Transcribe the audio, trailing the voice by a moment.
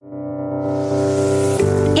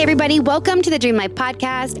Hey everybody, welcome to the Dream Life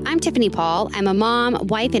Podcast. I'm Tiffany Paul. I'm a mom,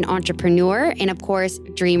 wife, and entrepreneur, and of course,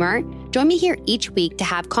 dreamer. Join me here each week to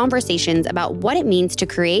have conversations about what it means to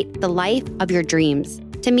create the life of your dreams.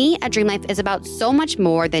 To me, a dream life is about so much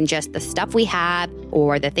more than just the stuff we have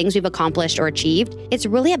or the things we've accomplished or achieved. It's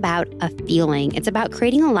really about a feeling. It's about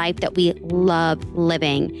creating a life that we love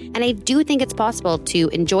living. And I do think it's possible to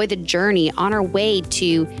enjoy the journey on our way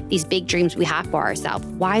to these big dreams we have for ourselves.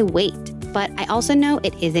 Why wait? But I also know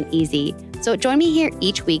it isn't easy. So join me here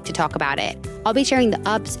each week to talk about it. I'll be sharing the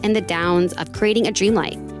ups and the downs of creating a dream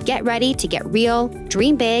life. Get ready to get real,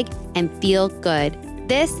 dream big, and feel good.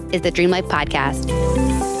 This is the Dream Life Podcast.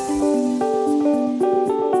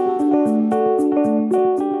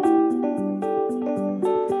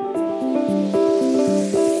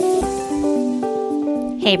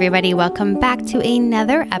 Hey everybody, welcome back to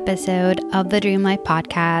another episode of the Dream Life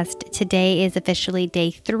Podcast. Today is officially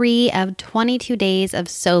day 3 of 22 days of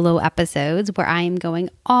solo episodes where I am going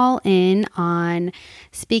all in on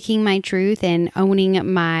speaking my truth and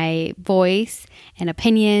owning my voice and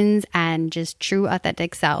opinions and just true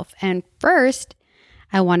authentic self. And first,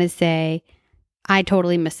 I want to say I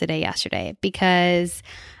totally missed the day yesterday because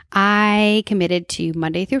I committed to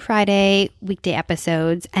Monday through Friday weekday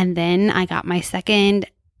episodes, and then I got my second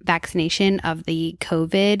vaccination of the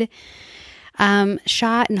COVID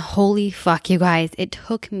shot, and holy fuck, you guys, it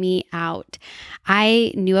took me out.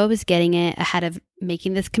 I knew I was getting it ahead of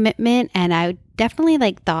making this commitment, and I definitely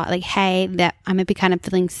thought hey, that I might be kind of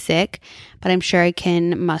feeling sick, but I'm sure I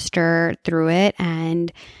can muster through it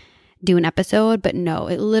and do an episode. But no,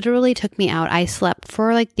 it literally took me out. I slept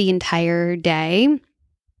for the entire day.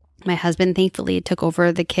 My husband thankfully took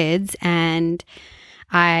over the kids, and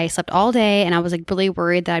I slept all day, and I was really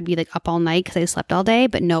worried that I'd be up all night because I slept all day,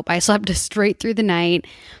 but nope, I slept straight through the night.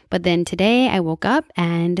 But then today I woke up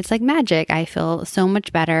and it's like magic. I feel so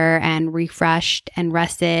much better and refreshed and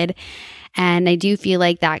rested. And I do feel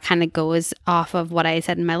like that kind of goes off of what I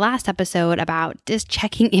said in my last episode about just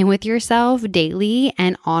checking in with yourself daily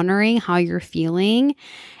and honoring how you're feeling.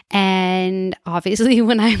 And obviously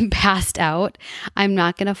when I'm passed out, I'm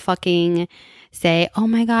not going to fucking say, oh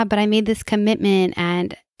my God, but I made this commitment.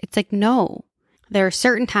 And it's no. There are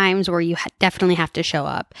certain times where you definitely have to show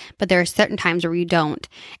up, but there are certain times where you don't.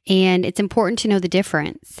 And it's important to know the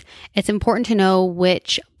difference. It's important to know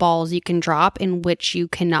which balls you can drop and which you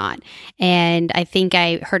cannot. And I think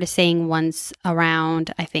I heard a saying once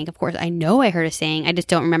around, I know I heard a saying, I just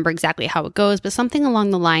don't remember exactly how it goes, but something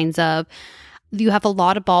along the lines of, you have a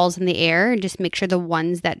lot of balls in the air and just make sure the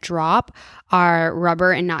ones that drop are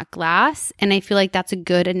rubber and not glass. And I feel like that's a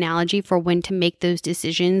good analogy for when to make those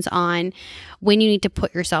decisions on when you need to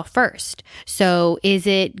put yourself first. So is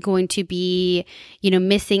it going to be,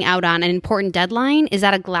 missing out on an important deadline? Is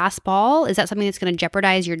that a glass ball? Is that something that's going to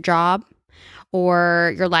jeopardize your job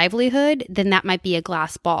or your livelihood? Then that might be a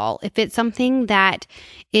glass ball. If it's something that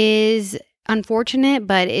is unfortunate,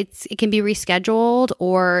 but it can be rescheduled,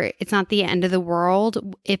 or it's not the end of the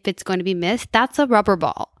world if it's going to be missed, that's a rubber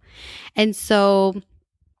ball. And so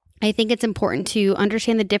I think it's important to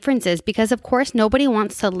understand the differences because, of course, nobody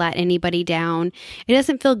wants to let anybody down. It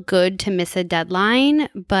doesn't feel good to miss a deadline,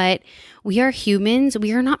 but we are humans.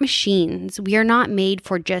 We are not machines. We are not made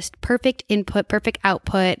for just perfect input, perfect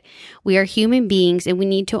output. We are human beings, and we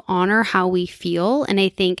need to honor how we feel. And I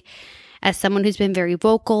think as someone who's been very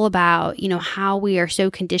vocal about, how we are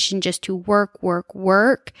so conditioned just to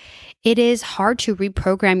work, it is hard to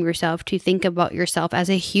reprogram yourself to think about yourself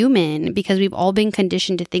as a human because we've all been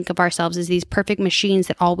conditioned to think of ourselves as these perfect machines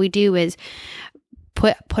that all we do is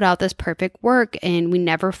put out this perfect work and we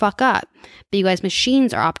never fuck up. But you guys,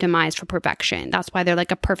 machines are optimized for perfection. That's why they're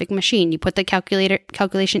like a perfect machine. You put the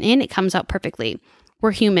calculation in, it comes out perfectly.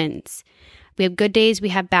 We're humans. We have good days, we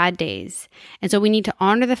have bad days. And so we need to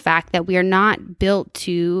honor the fact that we are not built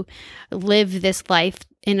to live this life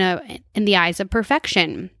in the eyes of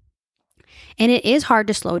perfection. And it is hard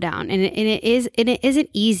to slow down, and it isn't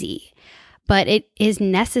easy, but it is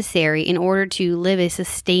necessary in order to live a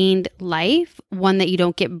sustained life, one that you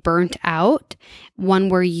don't get burnt out, one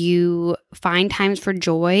where you find times for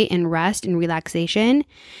joy and rest and relaxation.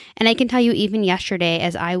 And I can tell you, even yesterday,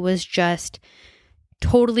 as I was just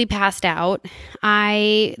totally passed out,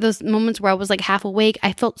 those moments where I was half awake,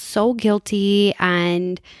 I felt so guilty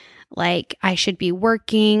and like I should be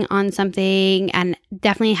working on something, and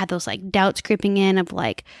definitely had those doubts creeping in of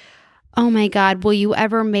oh my God, will you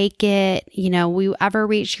ever make it? Will you ever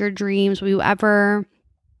reach your dreams? Will you ever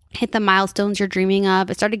hit the milestones you're dreaming of.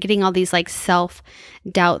 I started getting all these like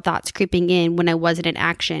self-doubt thoughts creeping in when I wasn't in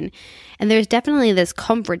action. And there's definitely this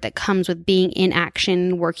comfort that comes with being in action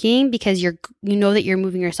and working, because you know that you're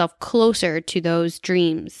moving yourself closer to those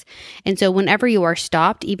dreams. And so whenever you are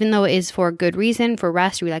stopped, even though it is for a good reason, for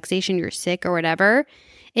rest, relaxation, you're sick or whatever,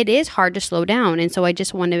 it is hard to slow down. And so I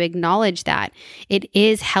just want to acknowledge that it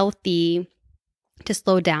is healthy to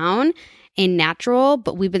slow down and natural,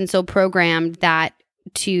 but we've been so programmed that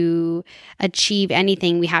to achieve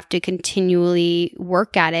anything, we have to continually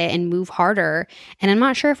work at it and move harder. And I'm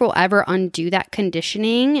not sure if we'll ever undo that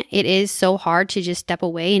conditioning. It is so hard to just step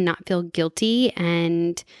away and not feel guilty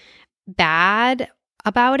and bad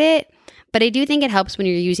about it. But I do think it helps when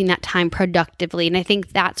you're using that time productively. And I think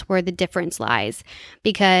that's where the difference lies,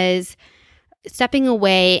 because stepping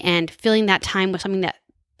away and filling that time with something that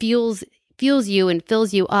fuels you and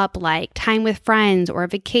fills you up, like time with friends or a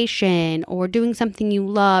vacation or doing something you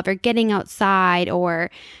love or getting outside or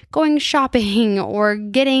going shopping or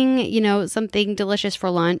getting, something delicious for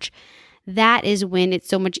lunch. That is when it's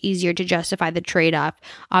so much easier to justify the trade-off.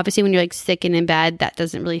 Obviously, when you're like sick and in bed, that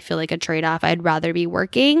doesn't really feel like a trade-off. I'd rather be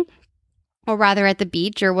working or rather at the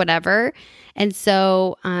beach or whatever. And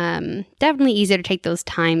so definitely easier to take those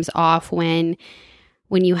times off when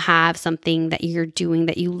you have something that you're doing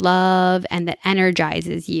that you love and that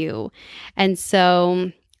energizes you. And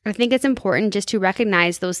so I think it's important just to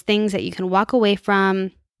recognize those things that you can walk away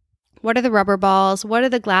from. What are the rubber balls? What are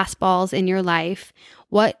the glass balls in your life?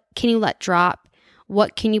 What can you let drop?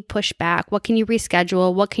 What can you push back? What can you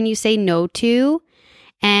reschedule? What can you say no to?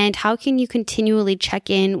 And how can you continually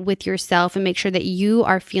check in with yourself and make sure that you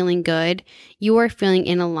are feeling good, you are feeling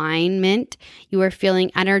in alignment, you are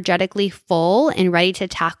feeling energetically full and ready to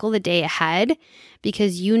tackle the day ahead?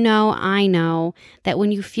 Because I know that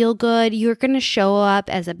when you feel good, you're going to show up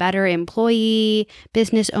as a better employee,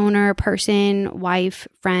 business owner, person, wife,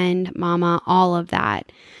 friend, mama, all of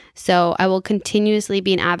that. So I will continuously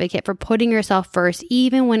be an advocate for putting yourself first,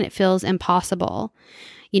 even when it feels impossible.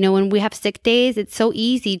 When we have sick days, it's so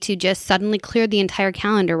easy to just suddenly clear the entire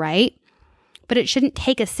calendar, right? But it shouldn't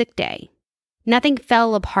take a sick day. Nothing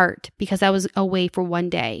fell apart because I was away for one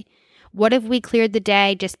day. What if we cleared the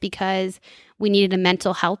day just because we needed a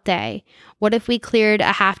mental health day? What if we cleared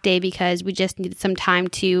a half day because we just needed some time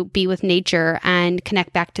to be with nature and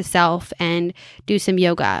connect back to self and do some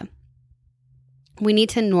yoga? We need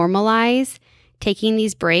to normalize taking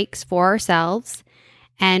these breaks for ourselves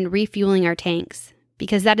and refueling our tanks,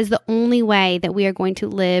 because that is the only way that we are going to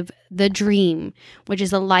live the dream, which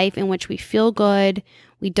is a life in which we feel good,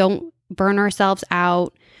 we don't burn ourselves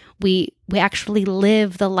out, we actually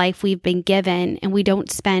live the life we've been given, and we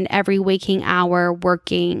don't spend every waking hour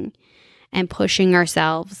working and pushing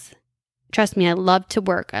ourselves. Trust me, I love to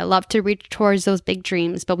work. I love to reach towards those big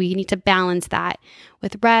dreams, but we need to balance that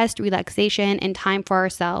with rest, relaxation, and time for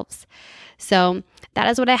ourselves. So that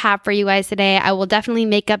is what I have for you guys today. I will definitely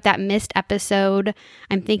make up that missed episode.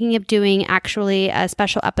 I'm thinking of doing actually a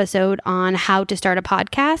special episode on how to start a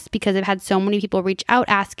podcast, because I've had so many people reach out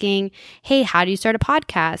asking, hey, how do you start a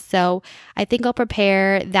podcast? So I think I'll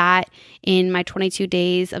prepare that in my 22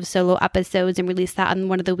 days of solo episodes and release that on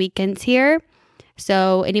one of the weekends here.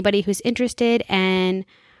 So anybody who's interested in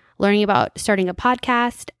learning about starting a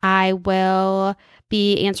podcast, I will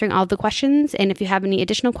be answering all the questions. And if you have any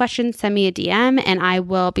additional questions, send me a DM and I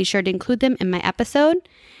will be sure to include them in my episode.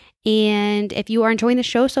 And if you are enjoying the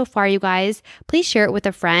show so far, you guys, please share it with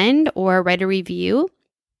a friend or write a review.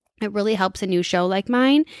 It really helps a new show like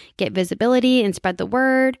mine get visibility and spread the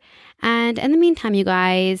word. And in the meantime, you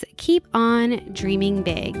guys, keep on dreaming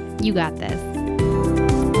big. You got this.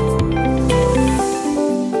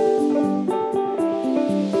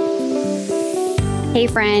 Hey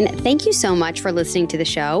friend, thank you so much for listening to the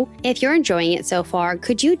show. If you're enjoying it so far,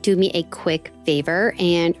 could you do me a quick favor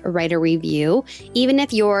and write a review? Even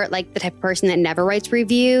if you're like the type of person that never writes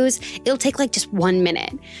reviews, it'll take like just 1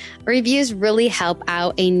 minute. Reviews really help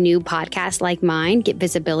out a new podcast like mine get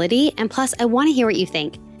visibility. And plus, I want to hear what you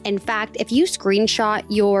think. In fact, if you screenshot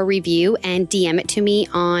your review and DM it to me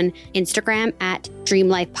on Instagram at Dream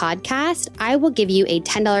Life Podcast, I will give you a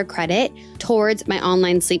 $10 credit towards my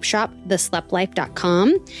online sleep shop,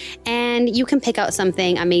 thesleplife.com. And you can pick out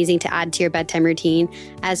something amazing to add to your bedtime routine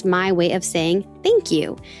as my way of saying thank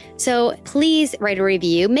you. So please write a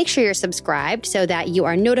review. Make sure you're subscribed so that you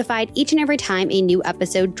are notified each and every time a new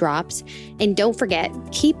episode drops. And don't forget,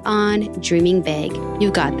 keep on dreaming big. You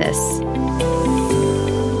got this.